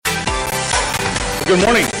Good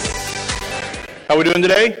morning. How are we doing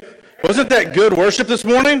today? Wasn't that good worship this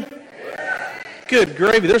morning? Good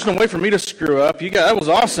gravy. There's no way for me to screw up. You guys, that was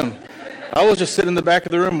awesome. I was just sitting in the back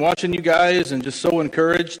of the room watching you guys and just so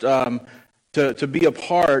encouraged to be a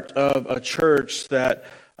part of a church that,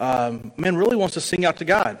 really wants to sing out to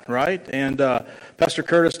God, right? And Pastor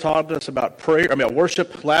Curtis taught us about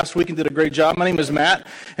worship last week and did a great job. My name is Matt,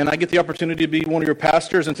 and I get the opportunity to be one of your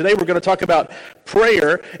pastors. And today we're going to talk about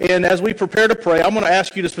prayer. And as we prepare to pray, I'm going to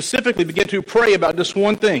ask you to specifically begin to pray about just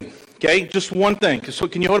one thing, okay? Just one thing. So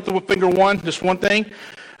can you hold up the finger one? Just one thing?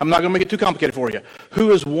 I'm not going to make it too complicated for you.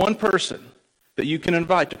 Who is one person that you can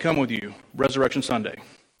invite to come with you Resurrection Sunday?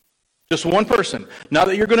 Just one person. Now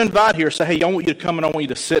that you're going to invite here, say, hey, I want you to come and I want you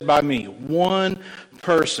to sit by me. One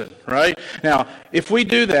person, right? Now, if we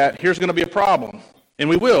do that, here's going to be a problem. And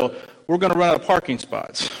we will. We're going to run out of parking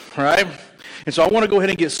spots, right? And so I want to go ahead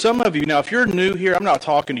and get some of you. Now, if you're new here, I'm not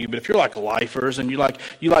talking to you, but if you're like lifers and you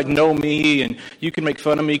know me and you can make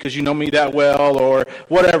fun of me because you know me that well or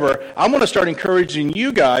whatever, I'm going to start encouraging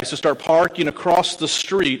you guys to start parking across the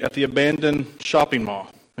street at the abandoned shopping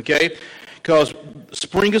mall, okay? Because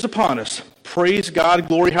spring is upon us. Praise God,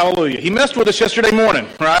 glory, hallelujah. He messed with us yesterday morning,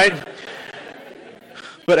 right?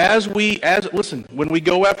 But listen, when we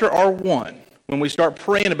go after our one, when we start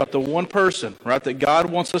praying about the one person, right, that God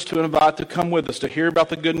wants us to invite to come with us to hear about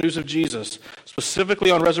the good news of Jesus, specifically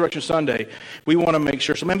on Resurrection Sunday, we want to make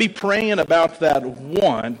sure. So maybe praying about that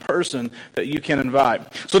one person that you can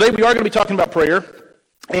invite. So today we are going to be talking about prayer.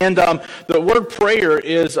 And the word prayer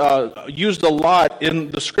is used a lot in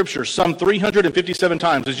the Scriptures, some 357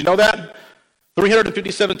 times. Did you know that?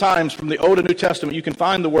 357 times from the Old and New Testament you can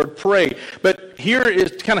find the word pray. But here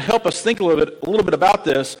is to kind of help us think a little bit about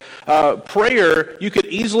this. Prayer, you could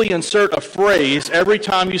easily insert a phrase every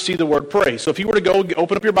time you see the word pray. So if you were to go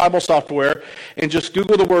open up your Bible software and just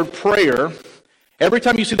Google the word prayer, every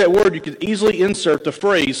time you see that word, you could easily insert the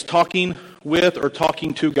phrase talking with or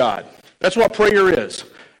talking to God. That's what prayer is,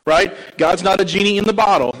 right? God's not a genie in the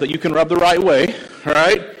bottle that you can rub the right way, all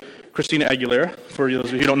right? Christina Aguilera, for those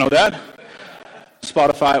of you who don't know that.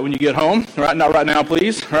 Spotify it when you get home, all right? Not right now,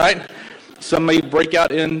 please, all right? Some may break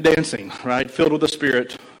out in dancing, right? Filled with the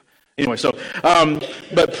Spirit. Anyway,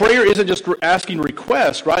 but prayer isn't just asking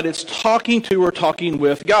requests, right? It's talking to or talking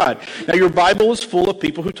with God. Now, your Bible is full of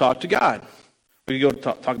people who talk to God. We go to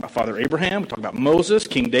talk about Father Abraham, we talk about Moses,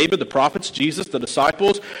 King David, the prophets, Jesus, the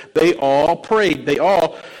disciples. They all prayed. They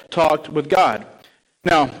all talked with God.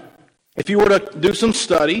 Now, if you were to do some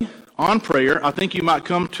study on prayer, I think you might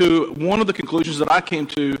come to one of the conclusions that I came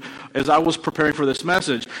to as I was preparing for this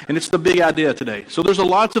message, and it's the big idea today. So there's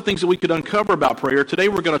lots of things that we could uncover about prayer. Today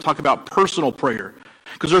we're going to talk about personal prayer.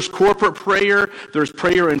 Because there's corporate prayer, there's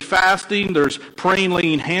prayer and fasting, there's praying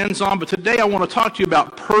laying hands on. But today I want to talk to you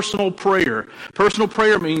about personal prayer. Personal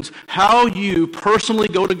prayer means how you personally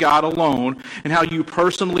go to God alone and how you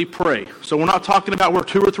personally pray. So we're not talking about where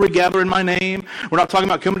 2 or 3 gather in my name. We're not talking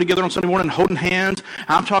about coming together on Sunday morning and holding hands.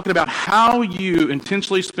 I'm talking about how you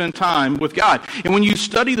intentionally spend time with God. And when you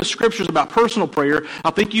study the Scriptures about personal prayer,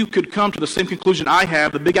 I think you could come to the same conclusion I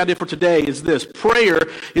have. The big idea for today is this. Prayer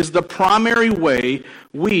is the primary way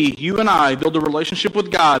you and I, build a relationship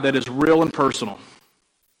with God that is real and personal.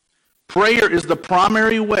 Prayer is the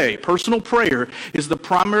primary way, personal prayer is the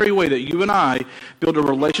primary way that you and I build a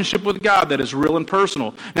relationship with God that is real and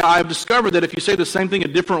personal. Now, I've discovered that if you say the same thing a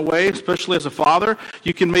different way, especially as a father,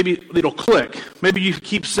 it'll click. Maybe you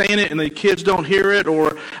keep saying it and the kids don't hear it,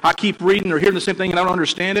 or I keep reading or hearing the same thing and I don't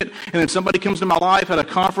understand it, and then somebody comes to my life at a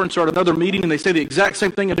conference or at another meeting and they say the exact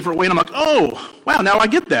same thing a different way, and I'm like, oh, wow, now I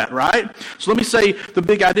get that, right? So let me say the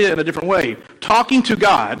big idea in a different way. Talking to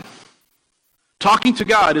God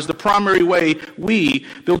is the primary way we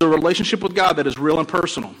build a relationship with God that is real and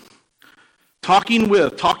personal. Talking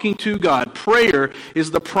to God. Prayer is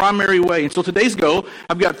the primary way. And so today's goal,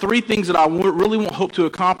 I've got 3 things that I really hope to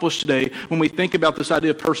accomplish today when we think about this idea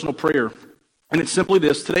of personal prayer. And it's simply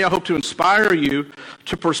this. Today I hope to inspire you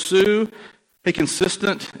to pursue a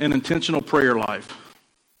consistent and intentional prayer life.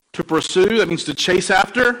 To pursue, that means to chase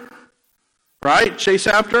after, right? Chase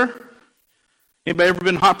after. Anybody ever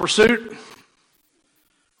been in hot pursuit?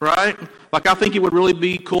 Right? Like, I think it would really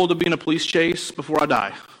be cool to be in a police chase before I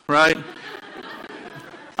die, right?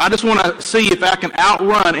 I just want to see if I can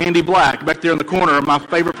outrun Andy Black back there in the corner, my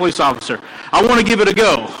favorite police officer. I want to give it a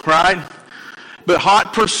go, right? But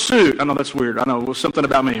hot pursuit, I know that's weird. I know it was something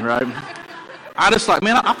about me, right? I just like,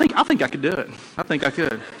 man, I think I could do it. I think I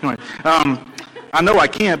could. Anyway, I know I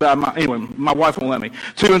can, but my wife won't let me.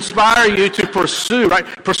 To inspire you to pursue, right?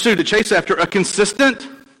 Pursue, to chase after a consistent,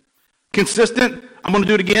 I'm going to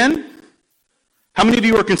do it again. How many of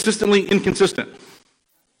you are consistently inconsistent?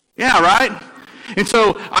 Yeah, right? And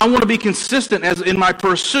so I want to be consistent as in my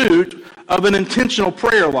pursuit of an intentional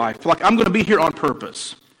prayer life. Like I'm going to be here on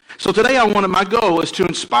purpose. So today my goal is to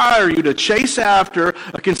inspire you to chase after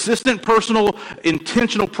a consistent, personal,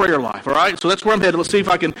 intentional prayer life, all right? So that's where I'm headed. Let's see if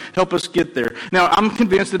I can help us get there. Now, I'm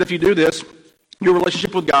convinced that if you do this, your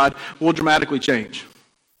relationship with God will dramatically change.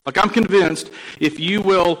 Like I'm convinced if you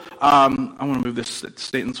will, I want to move this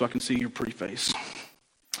statement so I can see your pretty face.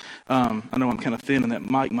 I know I'm kind of thin and that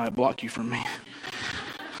mic might block you from me.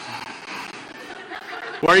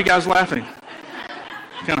 Why are you guys laughing?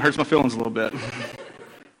 Kind of hurts my feelings a little bit.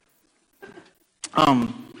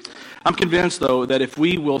 I'm convinced, though, that if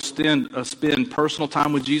we will spend personal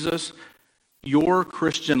time with Jesus, your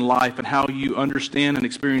Christian life and how you understand and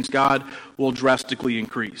experience God will drastically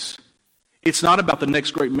increase. It's not about the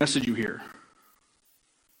next great message you hear.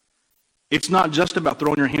 It's not just about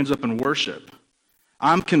throwing your hands up in worship.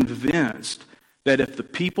 I'm convinced that if the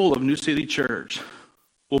people of New City Church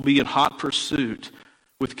will be in hot pursuit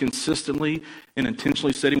with consistently and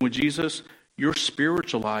intentionally sitting with Jesus, your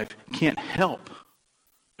spiritual life can't help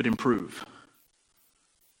but improve.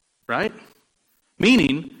 Right?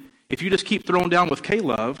 Meaning, if you just keep throwing down with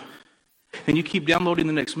K-Love and you keep downloading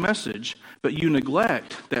the next message, but you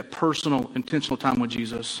neglect that personal, intentional time with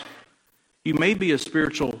Jesus, you may be a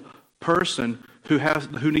spiritual person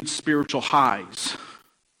who needs spiritual highs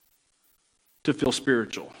to feel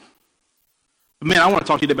spiritual. But man, I want to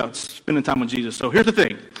talk to you about spending time with Jesus. So here's the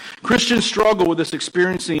thing. Christians struggle with this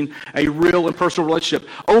experiencing a real and personal relationship.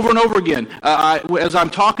 Over and over again, as I'm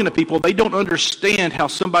talking to people, they don't understand how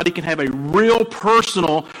somebody can have a real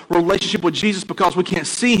personal relationship with Jesus because we can't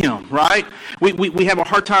see him, right? We have a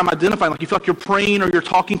hard time identifying, like you feel like you're praying or you're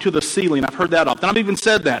talking to the ceiling. I've heard that often. I've even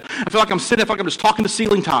said that. I feel like I'm just talking to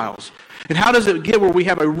ceiling tiles. And how does it get where we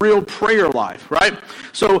have a real prayer life, right?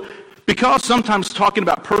 So because sometimes talking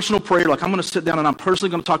about personal prayer, like I'm going to sit down and I'm personally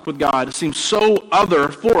going to talk with God, it seems so other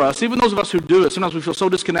for us. Even those of us who do it, sometimes we feel so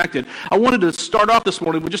disconnected. I wanted to start off this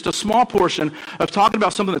morning with just a small portion of talking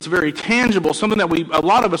about something that's very tangible, something that a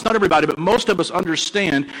lot of us, not everybody, but most of us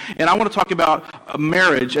understand. And I want to talk about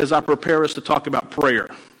marriage as I prepare us to talk about prayer.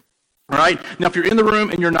 All right? Now, if you're in the room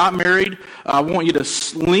and you're not married, I want you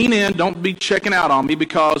to lean in. Don't be checking out on me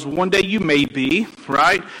because one day you may be,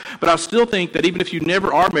 right? But I still think that even if you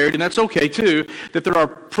never are married, and that's okay too, that there are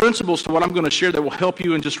principles to what I'm going to share that will help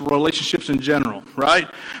you in just relationships in general, right?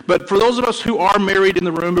 But for those of us who are married in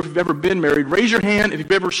the room, if you've ever been married, raise your hand if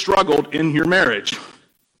you've ever struggled in your marriage.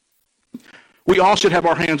 We all should have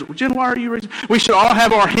our hands. Jen, why are you raising? We should all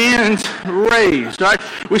have our hands raised, right?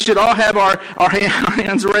 We should all have our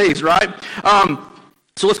hands raised, right?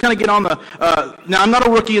 So let's kind of get on the. Now, I'm not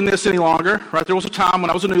a rookie in this any longer, right? There was a time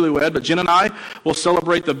when I was a newlywed, but Jen and I will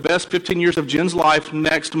celebrate the best 15 years of Jen's life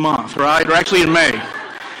next month, right? Or actually in May.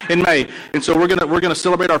 In May, and so we're gonna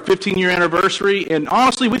celebrate our 15-year anniversary. And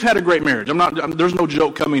honestly, we've had a great marriage. There's no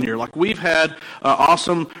joke coming here. Like we've had an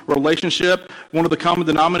awesome relationship. One of the common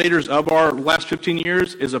denominators of our last 15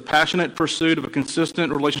 years is a passionate pursuit of a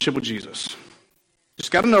consistent relationship with Jesus.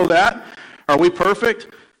 Just got to know that. Are we perfect?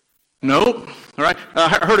 Nope. All right.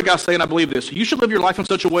 I heard a guy say, and I believe this: you should live your life in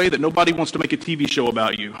such a way that nobody wants to make a TV show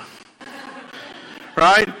about you.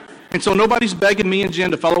 Right? And so nobody's begging me and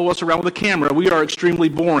Jen to follow us around with a camera. We are extremely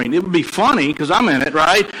boring. It would be funny because I'm in it,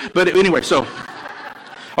 right? But anyway, so,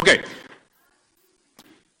 okay.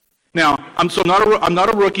 Now, I'm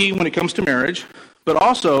not a rookie when it comes to marriage, but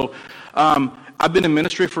also I've been in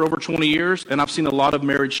ministry for over 20 years, and I've seen a lot of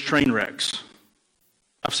marriage train wrecks.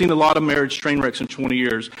 I've seen a lot of marriage train wrecks in 20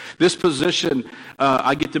 years. This position,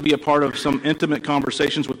 I get to be a part of some intimate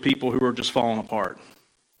conversations with people who are just falling apart.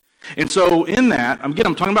 And so in that, I'm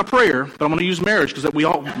talking about prayer, but I'm going to use marriage because a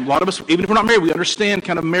lot of us, even if we're not married, we understand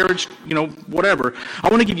kind of marriage, whatever. I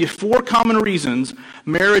want to give you 4 common reasons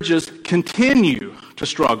marriages continue to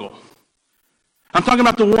struggle. I'm talking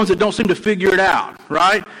about the ones that don't seem to figure it out,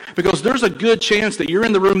 right? Because there's a good chance that you're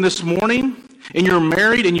in the room this morning and you're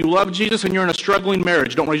married and you love Jesus and you're in a struggling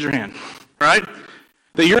marriage. Don't raise your hand, right?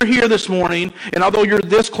 That you're here this morning, and although you're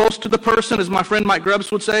this close to the person, as my friend Mike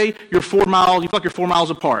Grubbs would say, you feel like you're 4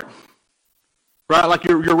 miles apart. Right? Like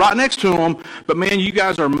you're right next to them, but man, you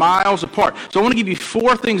guys are miles apart. So I want to give you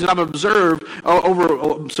 4 things that I've observed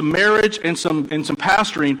over some marriage and some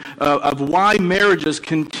pastoring of why marriages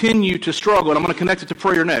continue to struggle. And I'm going to connect it to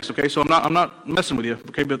prayer next, okay? So I'm not messing with you,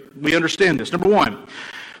 okay? But we understand this. Number 1,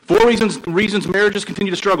 4 reasons marriages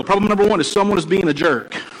continue to struggle. Problem number 1 is someone is being a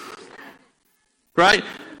jerk. Right?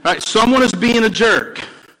 Someone is being a jerk.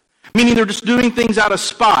 Meaning they're just doing things out of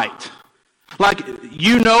spite. Like,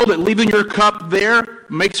 that leaving your cup there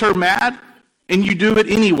makes her mad, and you do it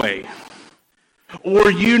anyway.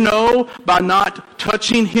 Or you know by not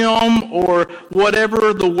touching him or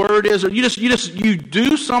whatever the word is, or you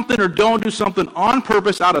do something or don't do something on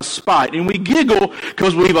purpose out of spite. And we giggle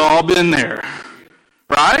because we've all been there.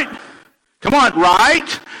 Right? Come on,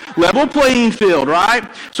 right? Level playing field, right?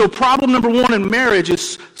 So problem number one in marriage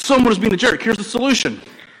is someone is being a jerk. Here's the solution.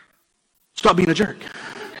 Stop being a jerk.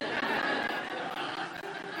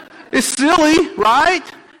 It's silly, right?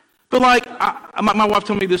 But like, my wife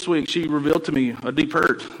told me this week, she revealed to me a deep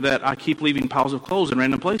hurt that I keep leaving piles of clothes in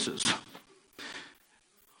random places.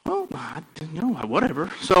 Well, whatever.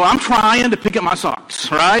 So I'm trying to pick up my socks,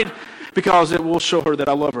 right? Because it will show her that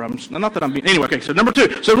I love her. Anyway, okay, so number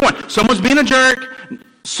two. So one, someone's being a jerk.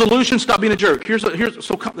 Solution, stop being a jerk.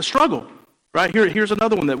 The struggle, right? Here's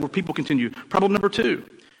another one where people continue. Problem number two,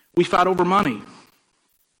 we fight over money.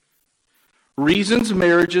 Reasons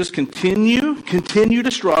marriages continue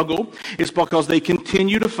to struggle is because they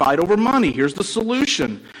continue to fight over money. Here's the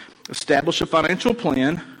solution. Establish a financial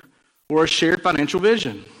plan or a shared financial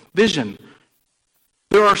vision.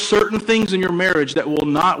 There are certain things in your marriage that will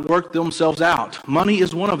not work themselves out. Money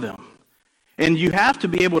is one of them. And you have to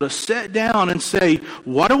be able to sit down and say,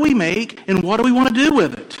 what do we make and what do we want to do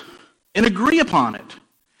with it? And agree upon it.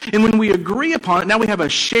 And when we agree upon it, now we have a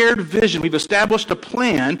shared vision. We've established a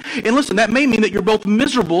plan. And listen, that may mean that you're both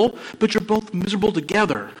miserable, but you're both miserable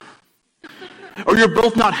together. Or you're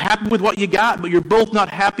both not happy with what you got, but you're both not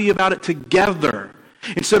happy about it together.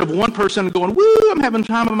 Instead of one person going, woo, I'm having the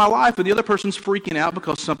time of my life, and the other person's freaking out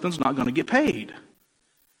because something's not going to get paid.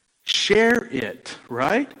 Share it,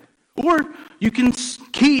 right? Or you can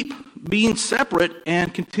keep being separate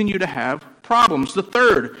and continue to have problems. The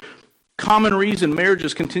third common reason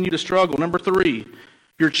marriages continue to struggle. Number three,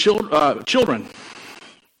 your children.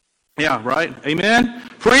 Yeah, right? Amen?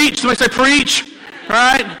 Preach. Somebody say preach.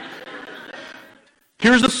 Right?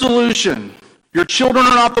 Here's the solution. Your children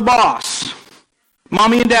are not the boss.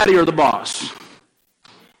 Mommy and daddy are the boss.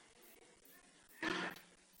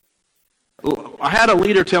 I had a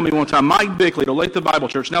leader tell me one time, Mike Bickley, to Olathe Bible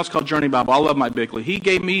Church, now it's called Journey Bible. I love Mike Bickley. He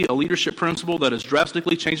gave me a leadership principle that has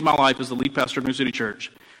drastically changed my life as the lead pastor of New City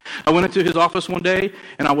Church. I went into his office one day,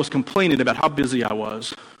 and I was complaining about how busy I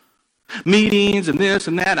was. Meetings and this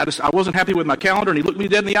and that. I wasn't happy with my calendar, and he looked me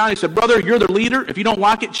dead in the eye and he said, brother, you're the leader. If you don't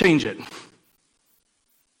like it, change it.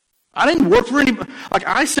 I didn't work for anybody. Like,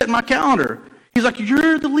 I set my calendar. He's like,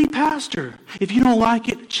 you're the lead pastor. If you don't like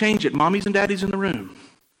it, change it. Mommies and daddies in the room.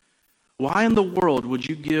 Why in the world would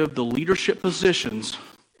you give the leadership positions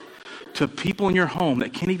to people in your home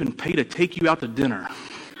that can't even pay to take you out to dinner?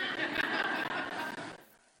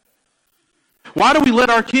 Why do we let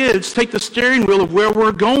our kids take the steering wheel of where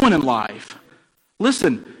we're going in life?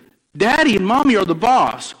 Listen, daddy and mommy are the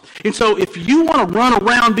boss. And so if you want to run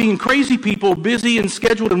around being crazy people, busy and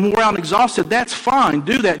scheduled and wore out and exhausted, that's fine.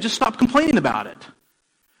 Do that. Just stop complaining about it.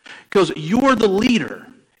 Because you're the leader.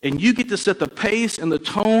 And you get to set the pace and the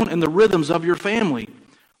tone and the rhythms of your family.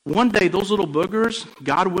 One day, those little boogers,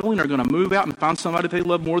 God willing, are going to move out and find somebody they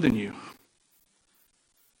love more than you.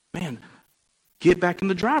 Man, get back in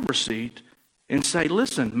the driver's seat and say,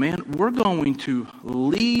 listen, man, we're going to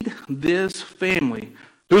lead this family.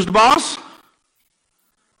 Who's the boss?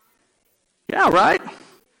 Yeah, right?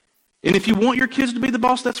 And if you want your kids to be the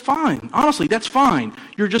boss, that's fine. Honestly, that's fine.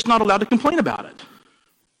 You're just not allowed to complain about it.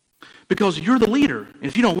 Because you're the leader.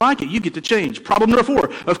 If you don't like it, you get to change. Problem number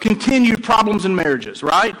 4 of continued problems in marriages,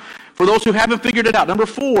 right? For those who haven't figured it out, number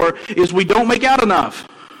 4 is we don't make out enough.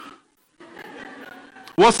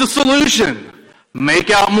 What's the solution? Make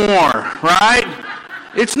out more, right?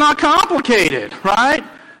 It's not complicated, right?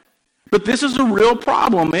 But this is a real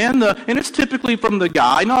problem, man. And it's typically from the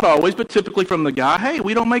guy, not always, but typically from the guy. Hey,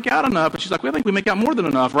 we don't make out enough. And she's like, well, I think we make out more than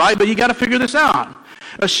enough, right? But you got to figure this out.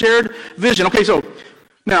 A shared vision. Okay, so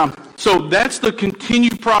that's the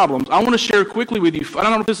continued problems. I want to share quickly with you, I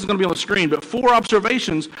don't know if this is going to be on the screen, but 4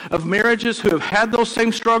 observations of marriages who have had those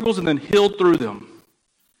same struggles and then healed through them.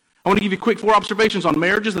 I want to give you quick 4 observations on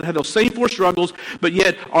marriages that had those same 4 struggles, but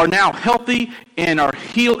yet are now healthy and are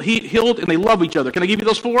healed and they love each other. Can I give you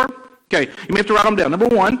those 4? Okay, you may have to write them down. Number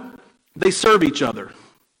 1, they serve each other.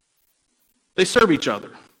 They serve each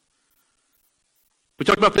other. We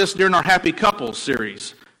talked about this during our Happy Couples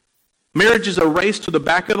series. Marriage is a race to the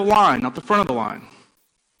back of the line, not the front of the line.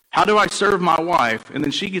 How do I serve my wife? And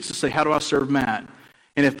then she gets to say, how do I serve Matt?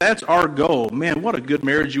 And if that's our goal, man, what a good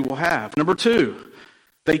marriage you will have. Number 2,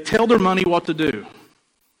 they tell their money what to do.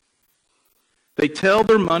 They tell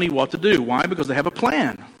their money what to do. Why? Because they have a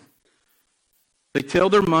plan. They tell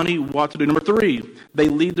their money what to do. Number 3, they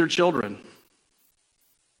lead their children.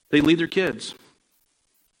 They lead their kids.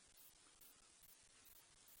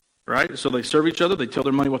 right? So they serve each other, they tell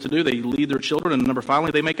their money what to do, they lead their children, and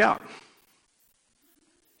finally, they make out.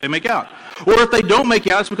 They make out. Or if they don't make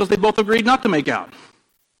out, it's because they both agreed not to make out.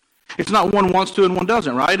 It's not one wants to and one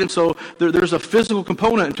doesn't, right? And so there's a physical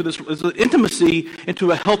component into this, it's an intimacy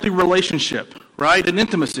into a healthy relationship, right? An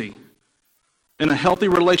intimacy in a healthy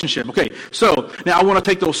relationship. Okay, so now I want to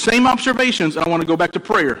take those same observations and I want to go back to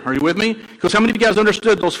prayer. Are you with me? Because how many of you guys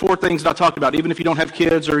understood those 4 things that I talked about, even if you don't have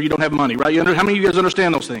kids or you don't have money, right? How many of you guys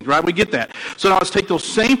understand those things, right? We get that. So now let's take those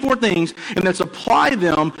same 4 things and let's apply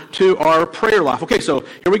them to our prayer life. Okay, so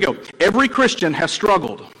here we go. Every Christian has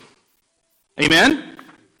struggled. Amen?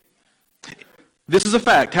 This is a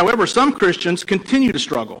fact. However, some Christians continue to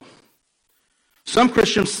struggle. Some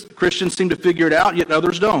Christians seem to figure it out, yet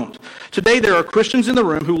others don't. Today, there are Christians in the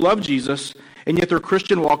room who love Jesus, and yet their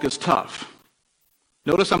Christian walk is tough.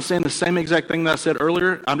 Notice I'm saying the same exact thing that I said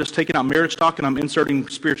earlier. I'm just taking out marriage talk, and I'm inserting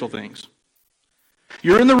spiritual things.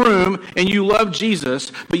 You're in the room, and you love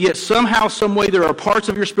Jesus, but yet somehow, some way, there are parts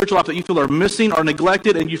of your spiritual life that you feel are missing or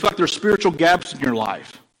neglected, and you feel like there are spiritual gaps in your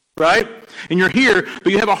life, right? And you're here,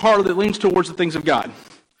 but you have a heart that leans towards the things of God.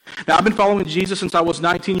 Now, I've been following Jesus since I was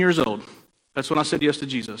 19 years old. That's when I said yes to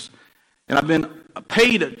Jesus. And I've been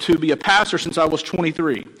paid to be a pastor since I was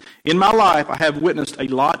 23. In my life, I have witnessed a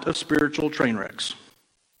lot of spiritual train wrecks.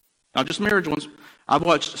 Not just marriage ones. I've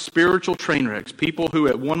watched spiritual train wrecks. People who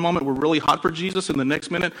at one moment were really hot for Jesus, and the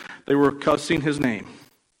next minute they were cussing his name.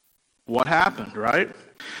 What happened, right?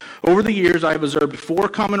 Over the years, I have observed 4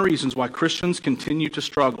 common reasons why Christians continue to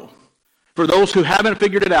struggle. For those who haven't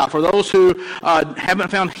figured it out, for those who haven't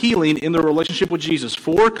found healing in their relationship with Jesus,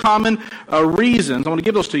 4 common reasons, I want to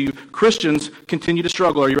give those to you, Christians continue to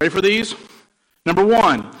struggle. Are you ready for these? Number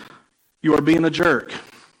 1, you are being a jerk.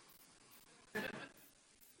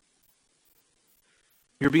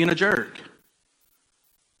 You're being a jerk.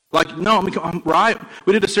 Like, no, I'm right.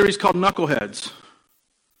 We did a series called Knuckleheads.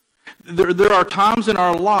 There are times in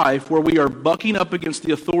our life where we are bucking up against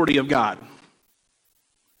the authority of God.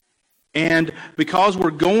 And because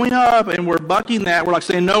we're going up and we're bucking that, we're like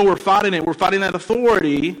saying, no, we're fighting it. We're fighting that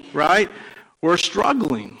authority, right? We're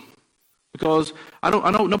struggling. Because I know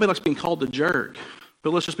nobody likes being called a jerk.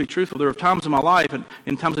 But let's just be truthful. There are times in my life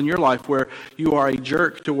and times in your life where you are a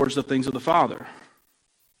jerk towards the things of the Father.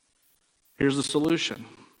 Here's the solution.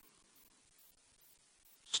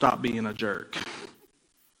 Stop being a jerk.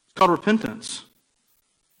 It's called repentance.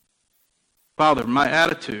 Father, my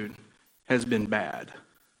attitude has been bad.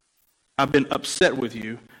 I've been upset with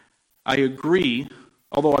you. I agree,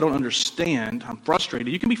 although I don't understand. I'm frustrated.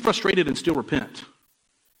 You can be frustrated and still repent.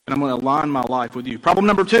 And I'm going to align my life with you. Problem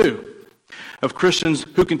number 2 of Christians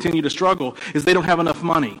who continue to struggle is they don't have enough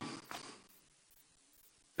money.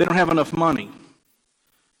 They don't have enough money.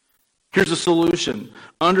 Here's the solution.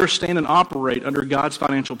 Understand and operate under God's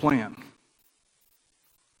financial plan.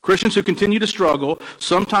 Christians who continue to struggle,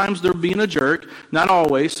 sometimes they're being a jerk, not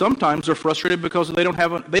always. Sometimes they're frustrated because they don't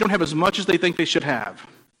have as much as they think they should have.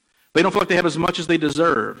 They don't feel like they have as much as they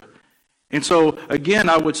deserve. And so, again,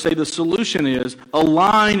 I would say the solution is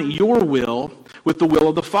align your will with the will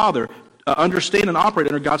of the Father. Understand and operate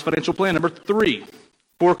under God's financial plan. Number 3,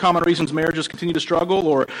 4 common reasons marriages continue to struggle,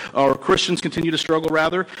 or Christians continue to struggle,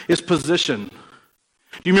 rather, is position.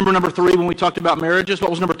 Do you remember number 3 when we talked about marriages? What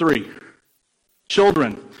was number 3?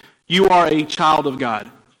 Children. You are a child of God.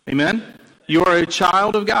 Amen? You are a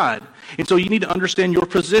child of God. And so you need to understand your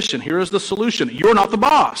position. Here is the solution. You're not the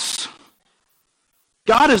boss.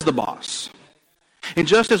 God is the boss. And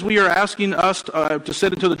just as we are asking us to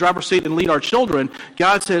sit into the driver's seat and lead our children,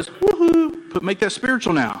 God says, woohoo, but make that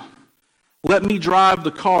spiritual now. Let me drive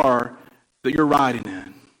the car that you're riding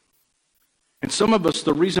in. And some of us,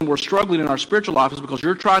 the reason we're struggling in our spiritual life is because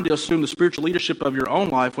you're trying to assume the spiritual leadership of your own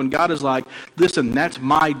life when God is like, listen, that's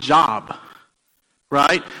my job,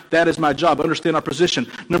 right? That is my job. Understand our position.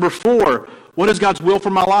 Number 4, what is God's will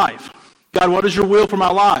for my life? God, what is your will for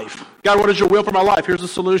my life? God, what is your will for my life? Here's the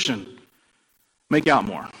solution. Make out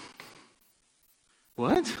more.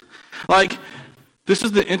 What? Like, this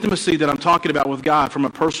is the intimacy that I'm talking about with God from a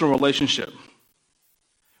personal relationship.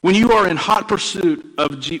 When you are in hot pursuit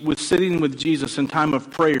with sitting with Jesus in time of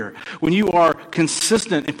prayer, when you are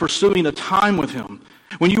consistent in pursuing a time with Him,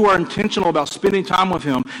 when you are intentional about spending time with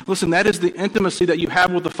Him, listen, that is the intimacy that you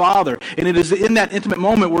have with the Father. And it is in that intimate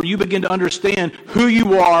moment where you begin to understand who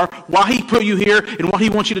you are, why He put you here, and what He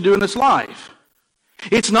wants you to do in this life.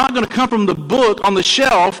 It's not going to come from the book on the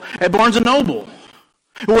shelf at Barnes & Noble.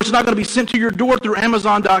 Or it's not going to be sent to your door through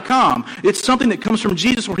Amazon.com. It's something that comes from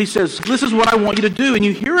Jesus where He says, this is what I want you to do. And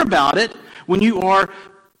you hear about it when you are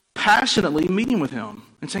passionately meeting with Him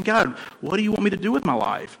and saying, God, what do you want me to do with my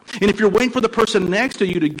life? And if you're waiting for the person next to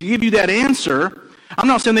you to give you that answer, I'm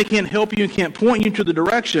not saying they can't help you and can't point you to the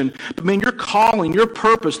direction, but man, your calling, your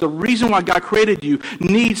purpose, the reason why God created you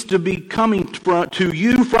needs to be coming to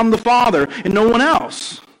you from the Father and no one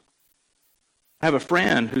else. I have a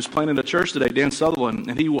friend who's planning a church today, Dan Sutherland,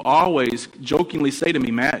 and he will always jokingly say to me,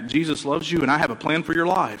 Matt, Jesus loves you and I have a plan for your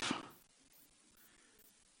life.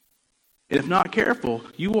 And if not careful,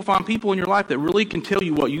 you will find people in your life that really can tell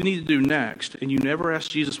you what you need to do next, and you never ask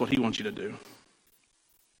Jesus what he wants you to do.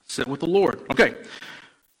 Sit with the Lord. Okay,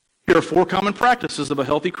 here are 4 common practices of a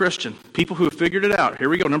healthy Christian. People who have figured it out. Here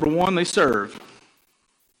we go. Number 1, they serve.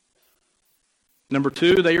 Number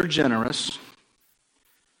 2, they are generous.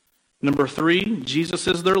 Number 3, Jesus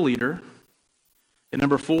is their leader. And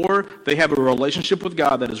number 4, they have a relationship with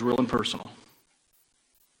God that is real and personal.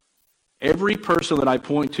 Every person that I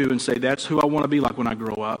point to and say, that's who I want to be like when I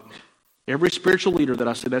grow up. Every spiritual leader that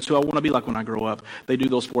I say, that's who I want to be like when I grow up. They do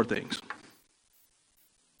those 4 things.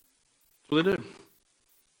 That's what they do.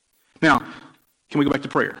 Now, can we go back to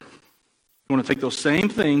prayer? We want to take those same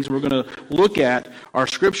things. We're going to look at our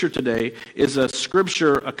scripture today is a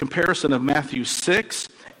comparison of Matthew 6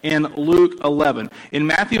 and Luke 11. In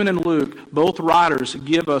Matthew and in Luke, both writers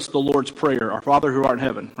give us the Lord's Prayer, our Father who art in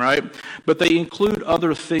heaven, right? But they include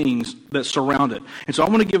other things that surround it. And so I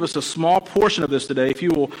want to give us a small portion of this today. If you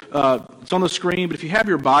will, it's on the screen, but if you have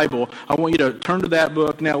your Bible, I want you to turn to that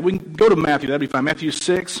book. Now, we can go to Matthew, that'd be fine. Matthew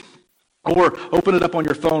 6, or open it up on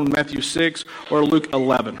your phone, Matthew 6 or Luke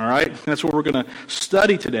 11, all right? That's what we're going to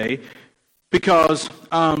study today, because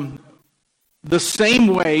the same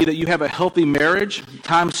way that you have a healthy marriage,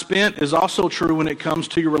 time spent, is also true when it comes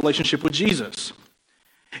to your relationship with Jesus.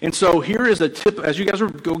 And so here is a tip, as you guys are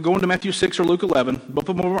going to Matthew 6 or Luke 11, both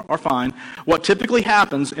of them are fine. What typically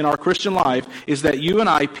happens in our Christian life is that you and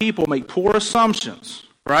I, people, make poor assumptions,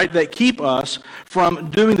 right, that keep us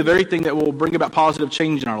from doing the very thing that will bring about positive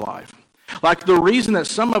change in our life. Like the reason that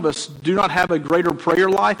some of us do not have a greater prayer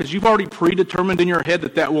life is you've already predetermined in your head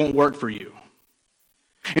that that won't work for you.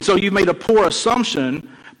 And so you've made a poor assumption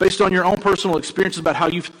based on your own personal experiences about how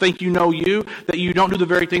you think you know you, that you don't do the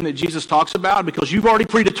very thing that Jesus talks about because you've already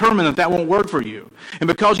predetermined that that won't work for you. And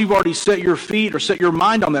because you've already set your feet or set your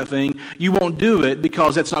mind on that thing, you won't do it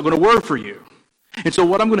because that's not going to work for you. And so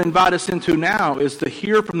what I'm going to invite us into now is to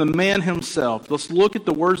hear from the man himself. Let's look at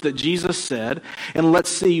the words that Jesus said, and let's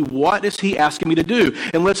see what is he asking me to do.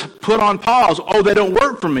 And let's put on pause, oh, they don't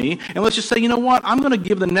work for me. And let's just say, you know what? I'm going to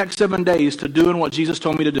give the next 7 days to doing what Jesus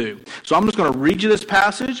told me to do. So I'm just going to read you this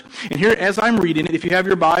passage. And here, as I'm reading it, if you have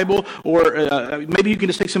your Bible, or maybe you can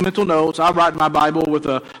just take some mental notes. I write my Bible with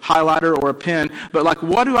a highlighter or a pen. But like,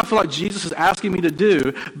 what do I feel like Jesus is asking me to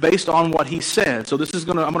do based on what he said? So this is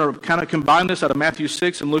I'm going to kind of combine this out of Matthew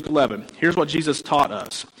 6 and Luke 11. Here's what Jesus taught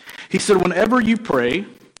us. He said, whenever you pray,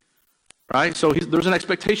 right? So there's an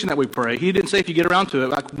expectation that we pray. He didn't say if you get around to it.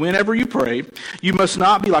 Like, whenever you pray, you must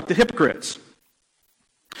not be like the hypocrites,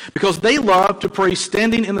 because they love to pray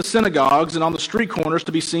standing in the synagogues and on the street corners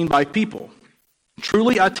to be seen by people.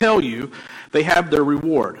 Truly, I tell you, they have their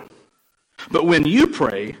reward. But when you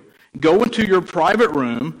pray, go into your private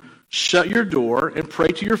room, shut your door, and pray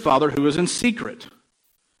to your Father who is in secret.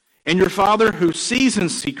 And your Father who sees in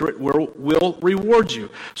secret will reward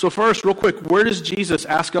you. So first, real quick, where does Jesus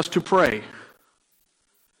ask us to pray?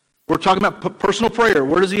 We're talking about personal prayer.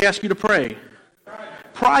 Where does he ask you to pray?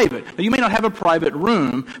 Private. Now, you may not have a private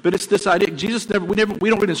room, but it's this idea. We don't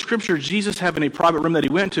read in Scripture Jesus having a private room that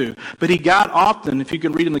he went to. But he got often, if you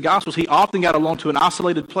can read in the Gospels, he often got alone to an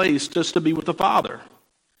isolated place just to be with the Father.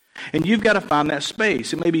 And you've got to find that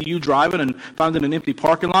space. It may be you driving and finding an empty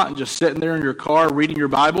parking lot and just sitting there in your car reading your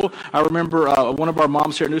Bible. I remember one of our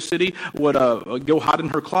moms here at New City would go hide in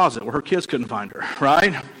her closet where her kids couldn't find her,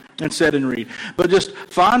 right? And sit and read. But just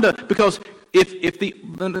because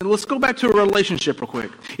let's go back to a relationship real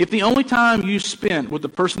quick. If the only time you spent with the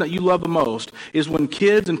person that you love the most is when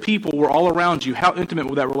kids and people were all around you, how intimate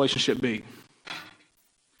would that relationship be?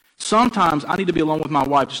 Sometimes I need to be alone with my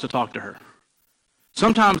wife just to talk to her.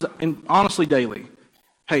 Sometimes, and honestly, daily.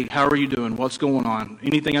 Hey, how are you doing? What's going on?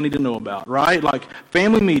 Anything I need to know about, right? Like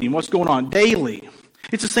family meeting, what's going on? Daily.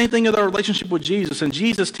 It's the same thing with our relationship with Jesus. And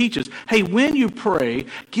Jesus teaches, hey, when you pray,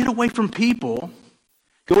 get away from people.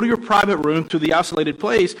 Go to your private room, to the isolated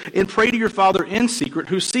place, and pray to your Father in secret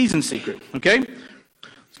who sees in secret. Okay?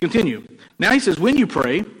 Let's continue. Now he says, when you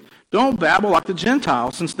pray, don't babble like the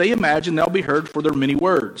Gentiles, since they imagine they'll be heard for their many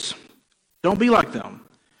words. Don't be like them.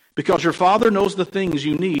 Because your Father knows the things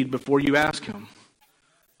you need before you ask him.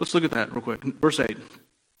 Let's look at that real quick. Verse 8.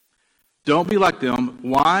 Don't be like them.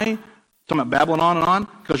 Why? Talking about babbling on and on?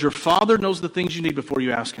 Because your Father knows the things you need before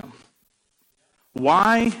you ask Him.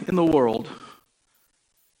 Why in the world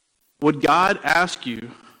would God ask you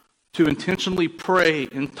to intentionally pray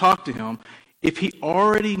and talk to Him if He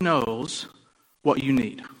already knows what you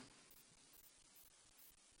need?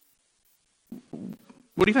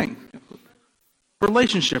 What do you think?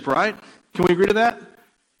 Relationship, right? Can we agree to that?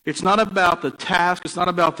 It's not about the task, it's not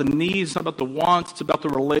about the needs, it's not about the wants, it's about the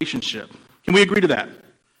relationship. Can we agree to that?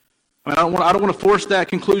 I mean, I don't want to force that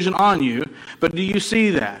conclusion on you, but do you see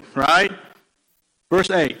that, right? Verse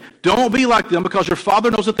 8, don't be like them because your Father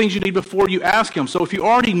knows the things you need before you ask Him. So if you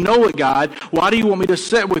already know it, God, why do you want me to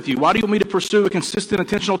sit with you? Why do you want me to pursue a consistent,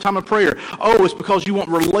 intentional time of prayer? Oh, it's because you want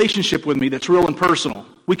relationship with me that's real and personal.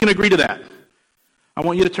 We can agree to that. I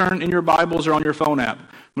want you to turn in your Bibles or on your phone app. I'm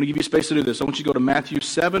going to give you space to do this. I want you to go to Matthew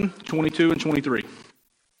 7, 22 and 23.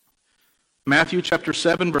 Matthew chapter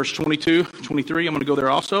 7, verse 22, 23. I'm going to go there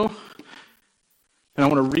also. And I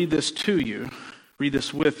want to read this to you, read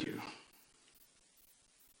this with you.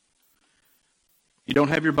 If you don't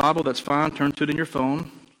have your Bible, that's fine. Turn to it in your phone.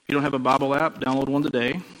 If you don't have a Bible app, download one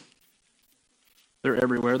today. They're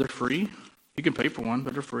everywhere. They're free. You can pay for one,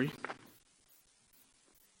 but they're free.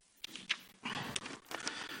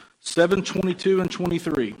 7, 22 and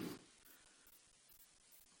 23.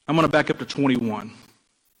 I'm going to back up to 21.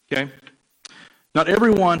 Okay? Not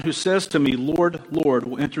everyone who says to me, Lord, Lord,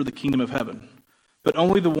 will enter the kingdom of heaven, but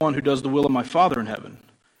only the one who does the will of my Father in heaven.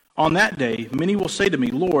 On that day, many will say to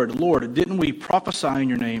me, Lord, Lord, didn't we prophesy in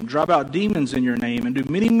your name, drive out demons in your name, and do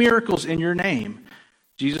many miracles in your name?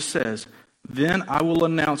 Jesus says, then I will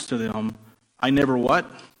announce to them, I never what?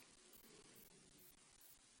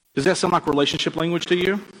 Does that sound like relationship language to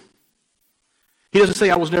you? He doesn't say,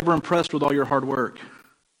 I was never impressed with all your hard work.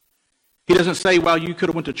 He doesn't say, well, you could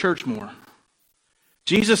have went to church more.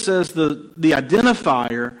 Jesus says the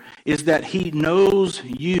identifier is that He knows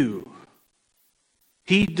you.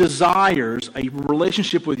 He desires a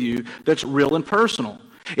relationship with you that's real and personal.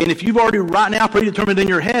 And if you've already right now predetermined in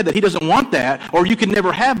your head that He doesn't want that, or you can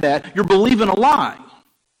never have that, you're believing a lie.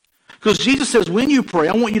 Because Jesus says, when you pray,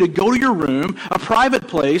 I want you to go to your room, a private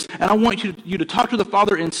place, and I want you to talk to the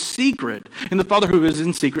Father in secret. And the Father who is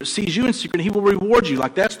in secret sees you in secret, and He will reward you.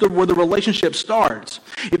 Like that's where the relationship starts.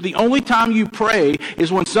 If the only time you pray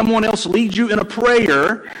is when someone else leads you in a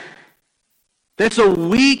prayer, that's a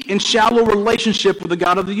weak and shallow relationship with the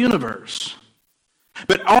God of the universe.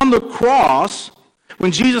 But on the cross,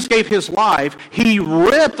 when Jesus gave His life, He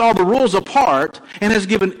ripped all the rules apart and has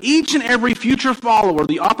given each and every future follower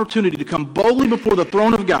the opportunity to come boldly before the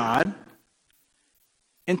throne of God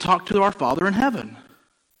and talk to our Father in heaven.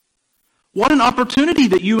 What an opportunity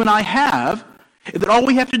that you and I have, that all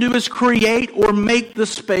we have to do is create or make the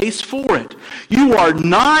space for it. You are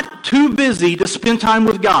not too busy to spend time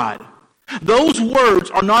with God. Those words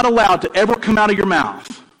are not allowed to ever come out of your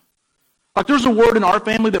mouth. Like there's a word in our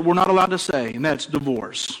family that we're not allowed to say, and that's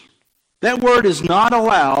divorce. That word is not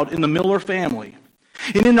allowed in the Miller family.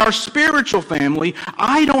 And in our spiritual family,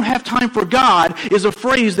 I don't have time for God is a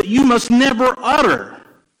phrase that you must never utter.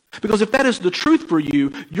 Because if that is the truth for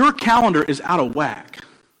you, your calendar is out of whack.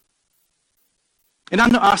 And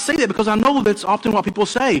I say that because I know that's often what people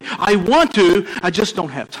say. I want to, I just don't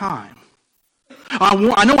have time.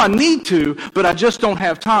 I know I need to, but I just don't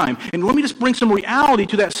have time. And let me just bring some reality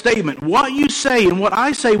to that statement. What you say and what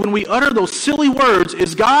I say when we utter those silly words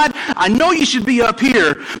is, God, I know you should be up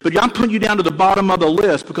here, but I'm putting you down to the bottom of the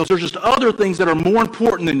list because there's just other things that are more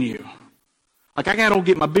important than you. Like I got to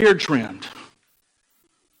get my beard trimmed.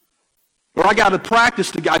 Or I got to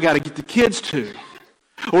practice, I got to get the kids to.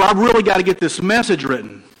 Or I really got to get this message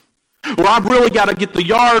written. Or I've really got to get the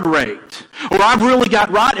yard raked. Or I've really got,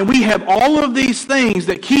 right? And we have all of these things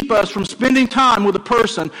that keep us from spending time with a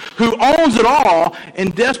person who owns it all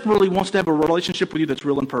and desperately wants to have a relationship with you that's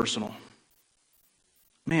real and personal.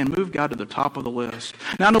 Man, move God to the top of the list.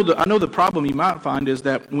 Now, I know the problem you might find is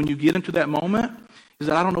that when you get into that moment, is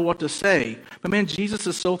that I don't know what to say. But man, Jesus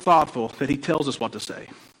is so thoughtful that He tells us what to say.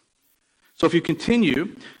 So if you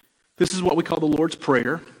continue, this is what we call the Lord's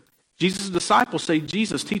Prayer. Jesus' disciples say,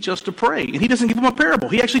 Jesus, teach us to pray. And He doesn't give them a parable.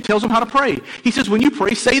 He actually tells them how to pray. He says, when you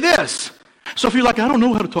pray, say this. So if you're like, I don't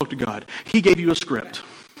know how to talk to God, He gave you a script.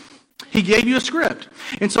 He gave you a script.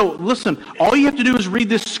 And so, listen, all you have to do is read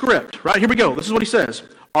this script. Right, here we go. This is what He says.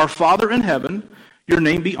 Our Father in heaven, your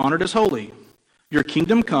name be honored as holy. Your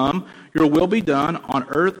kingdom come, your will be done on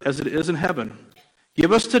earth as it is in heaven.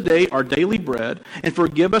 Give us today our daily bread, and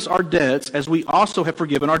forgive us our debts as we also have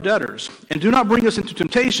forgiven our debtors. And do not bring us into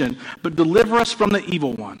temptation, but deliver us from the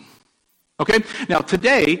evil one. Okay? Now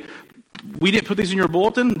today, We didn't put these in your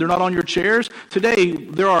bulletin. They're not on your chairs. Today,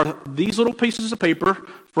 there are these little pieces of paper,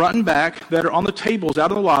 front and back, that are on the tables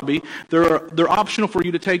out in the lobby. They're optional for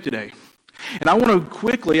you to take today. And I want to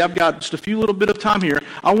quickly, I've got just a few little bit of time here.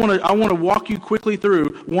 I want to walk you quickly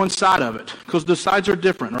through one side of it, because the sides are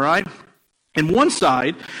different, all right? In one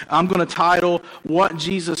side, I'm going to title What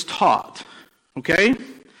Jesus Taught, okay?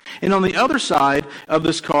 And on the other side of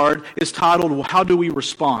this card is titled How Do We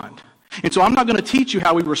Respond? And so I'm not going to teach you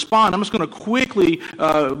how we respond. I'm just going to quickly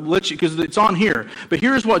let you, because it's on here. But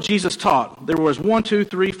here's what Jesus taught. There was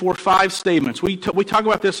 5 statements. We talk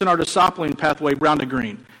about this in our discipling pathway, Brown to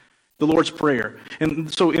Green, the Lord's Prayer.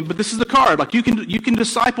 And so, but this is the card. Like you can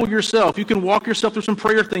disciple yourself. You can walk yourself through some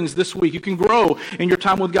prayer things this week. You can grow in your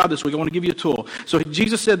time with God this week. I want to give you a tool. So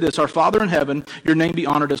Jesus said this: Our Father in heaven, your name be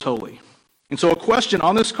honored as holy. And so a question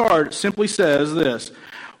on this card simply says this: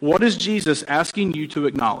 What is Jesus asking you to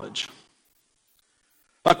acknowledge?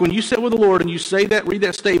 Like when you sit with the Lord and you say that, read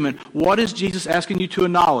that statement, what is Jesus asking you to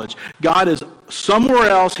acknowledge? God is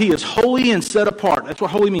somewhere else. He is holy and set apart. That's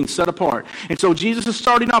what holy means, set apart. And so Jesus is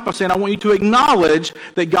starting off by saying, I want you to acknowledge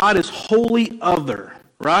that God is wholly other,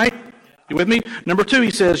 right? You with me? Number 2,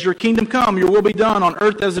 he says, your kingdom come, your will be done on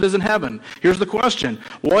earth as it is in heaven. Here's the question.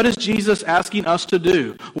 What is Jesus asking us to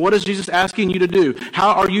do? What is Jesus asking you to do?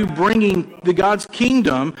 How are you bringing God's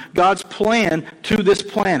kingdom, God's plan to this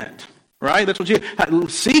planet? Right? That's what you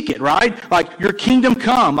seek it, right? Like your kingdom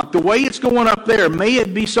come, like the way it's going up there, may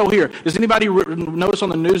it be so here. Does anybody notice on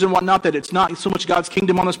the news and whatnot that it's not so much God's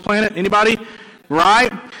kingdom on this planet? Anybody?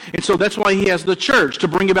 Right? And so that's why he has the church, to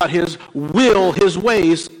bring about his will, his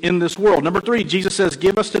ways in this world. Number 3, Jesus says,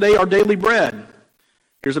 give us today our daily bread.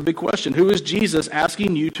 Here's a big question. Who is Jesus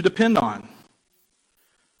asking you to depend on?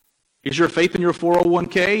 Is your faith in your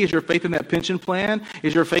 401k? Is your faith in that pension plan?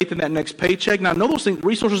 Is your faith in that next paycheck? Now, I know those things,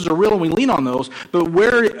 resources are real and we lean on those, but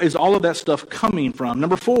where is all of that stuff coming from?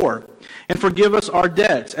 Number 4, and forgive us our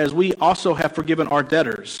debts as we also have forgiven our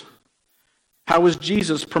debtors. How is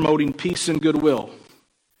Jesus promoting peace and goodwill?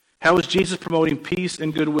 How is Jesus promoting peace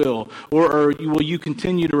and goodwill? Or will you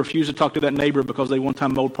continue to refuse to talk to that neighbor because they one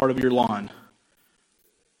time mowed part of your lawn?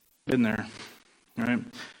 Been there, all right?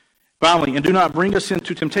 Finally, and do not bring us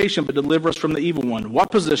into temptation, but deliver us from the evil one. What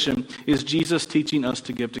position is Jesus teaching us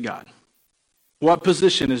to give to God? What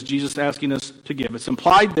position is Jesus asking us to give? It's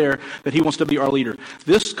implied there that he wants to be our leader.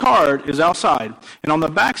 This card is outside, and on the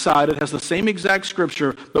back side it has the same exact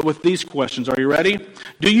scripture, but with these questions. Are you ready?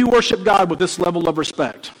 Do you worship God with this level of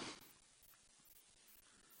respect?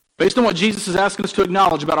 Based on what Jesus is asking us to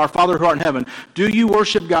acknowledge about our Father who art in heaven, do you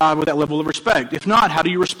worship God with that level of respect? If not, how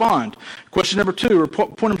do you respond? Question number 2,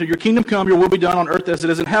 point them to your kingdom come, your will be done on earth as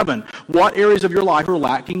it is in heaven. What areas of your life are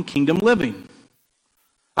lacking kingdom living?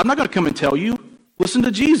 I'm not going to come and tell you. Listen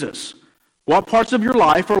to Jesus. What parts of your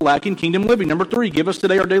life are lacking kingdom living? Number 3, give us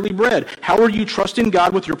today our daily bread. How are you trusting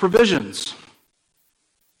God with your provisions?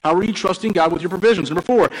 How are you trusting God with your provisions? Number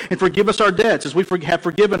 4, and forgive us our debts as we have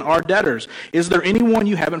forgiven our debtors. Is there anyone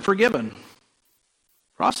you haven't forgiven?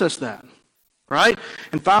 Process that, right?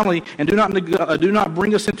 And finally, and do not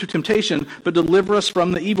bring us into temptation, but deliver us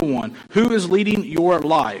from the evil one. Who is leading your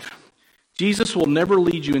life? Jesus will never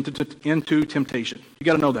lead you into temptation. You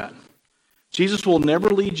got to know that. Jesus will never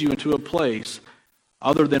lead you into a place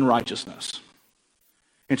other than righteousness.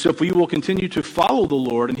 And so if you will continue to follow the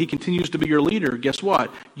Lord and he continues to be your leader, guess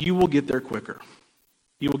what? You will get there quicker.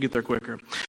 You will get there quicker.